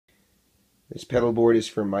This pedal board is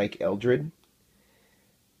from Eldred.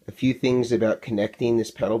 A few things about connecting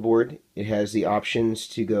this pedal board. It has the options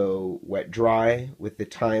to go wet-dry with the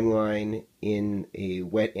timeline in a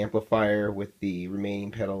wet amplifier with the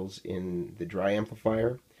remaining pedals in the dry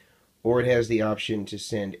amplifier, or it has the option to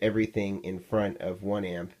send everything in front of 1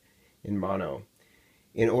 amp in mono.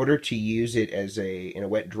 In order to use it as in a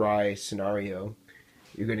wet-dry scenario,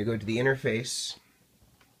 you're going to go to the interface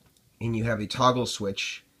and you have a toggle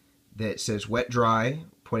switch that says wet-dry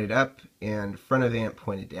pointed up and front of amp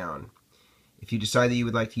pointed down. If you decide that you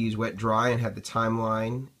would like to use wet-dry and have the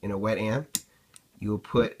timeline in a wet amp, you will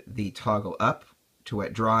put the toggle up to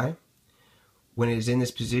wet-dry. When it is in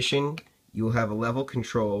this position, you will have a level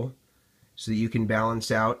control so that you can balance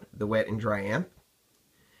out the wet and dry amp.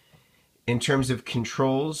 In terms of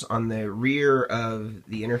controls, on the rear of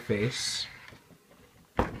the interface,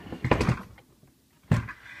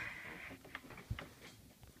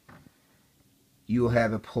 you will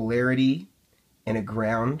have a polarity and a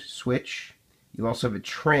ground switch. You'll also have a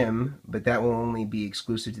trim, but that will only be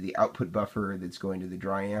exclusive to the output buffer that's going to the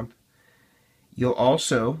dry amp. You'll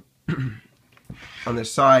also, on the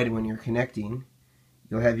side when you're connecting,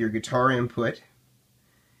 you'll have your guitar input,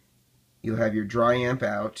 you'll have your dry amp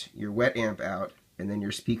out, your wet amp out, and then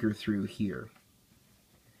your speaker through here.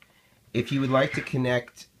 If you would like to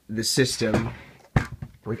connect the system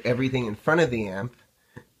with everything in front of the amp,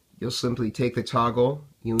 you'll simply take the toggle,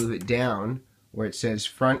 you move it down where it says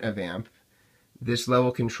front of amp. This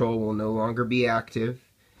level control will no longer be active,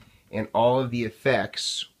 and all of the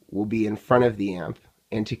effects will be in front of the amp.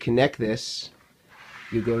 And to connect this,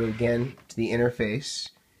 you go again to the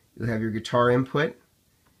interface, you'll have your guitar input,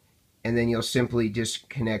 and then you'll simply just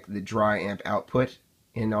connect the dry amp output.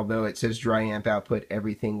 And although it says dry amp output,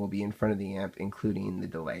 everything will be in front of the amp, including the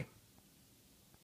delay.